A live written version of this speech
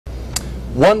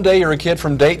One day you're a kid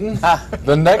from Dayton,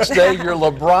 the next day you're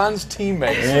LeBron's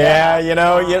teammates. Yeah, you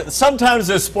know, sometimes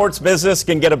this sports business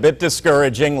can get a bit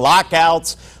discouraging.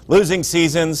 Lockouts, losing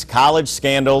seasons, college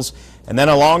scandals, and then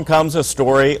along comes a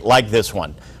story like this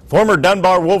one. Former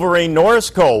Dunbar Wolverine Norris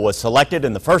Cole was selected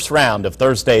in the first round of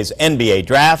Thursday's NBA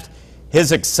draft.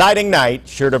 His exciting night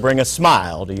sure to bring a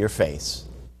smile to your face.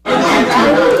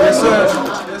 Yes,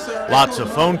 sir. Lots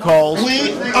of phone calls.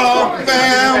 We are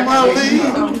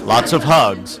family. Lots of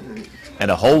hugs and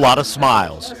a whole lot of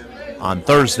smiles. On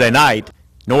Thursday night,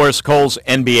 Norris Cole's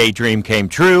NBA dream came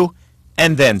true,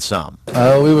 and then some.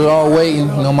 We were all waiting.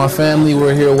 You know, my family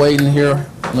were here waiting to hear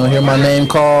my name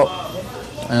called.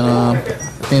 And I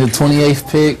think the 28th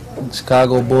pick,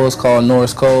 Chicago Bulls called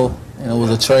Norris Cole, and it was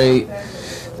a trade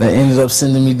that ended up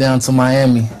sending me down to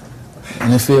Miami.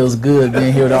 And it feels good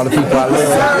being here with all the people I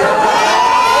love.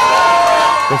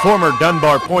 The former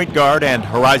Dunbar point guard and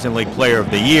Horizon League Player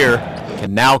of the Year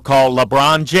can now call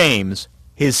LeBron James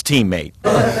his teammate.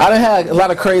 I didn't have a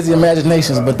lot of crazy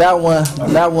imaginations, but that one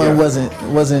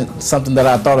wasn't something that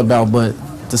I thought about. But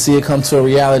to see it come to a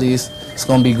reality, it's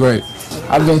going to be great.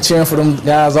 I've been cheering for them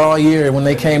guys all year. When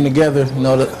they came together, you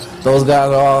know, those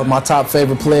guys are all my top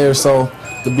favorite players. So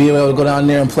to be able to go down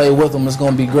there and play with them, it's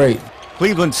going to be great.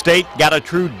 Cleveland State got a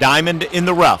true diamond in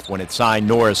the rough when it signed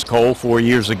Norris Cole 4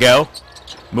 years ago.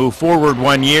 Move forward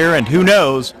 1 year, and who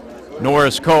knows,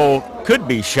 Norris Cole could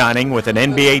be shining with an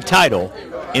NBA title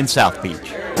in South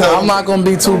Beach. I'm not going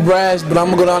to be too brash, but I'm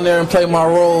going to go down there and play my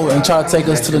role and try to take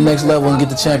us to the next level and get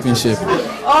the championship.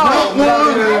 Not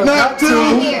one, not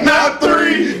two, not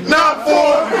three, not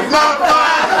four, not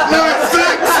five, not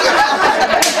six.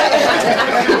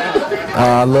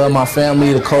 I love my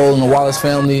family, the Cole and the Wallace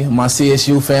family, my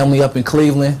CSU family up in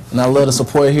Cleveland, and I love the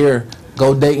support here.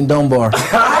 Go Dayton Dunbar.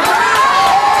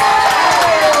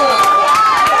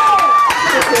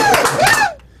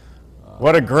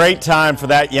 What a great time for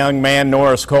that young man,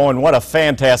 Norris Cole, and what a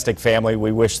fantastic family.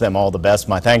 We wish them all the best.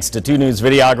 My thanks to 2 News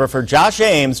videographer Josh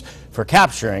Ames for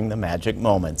capturing the magic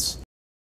moments.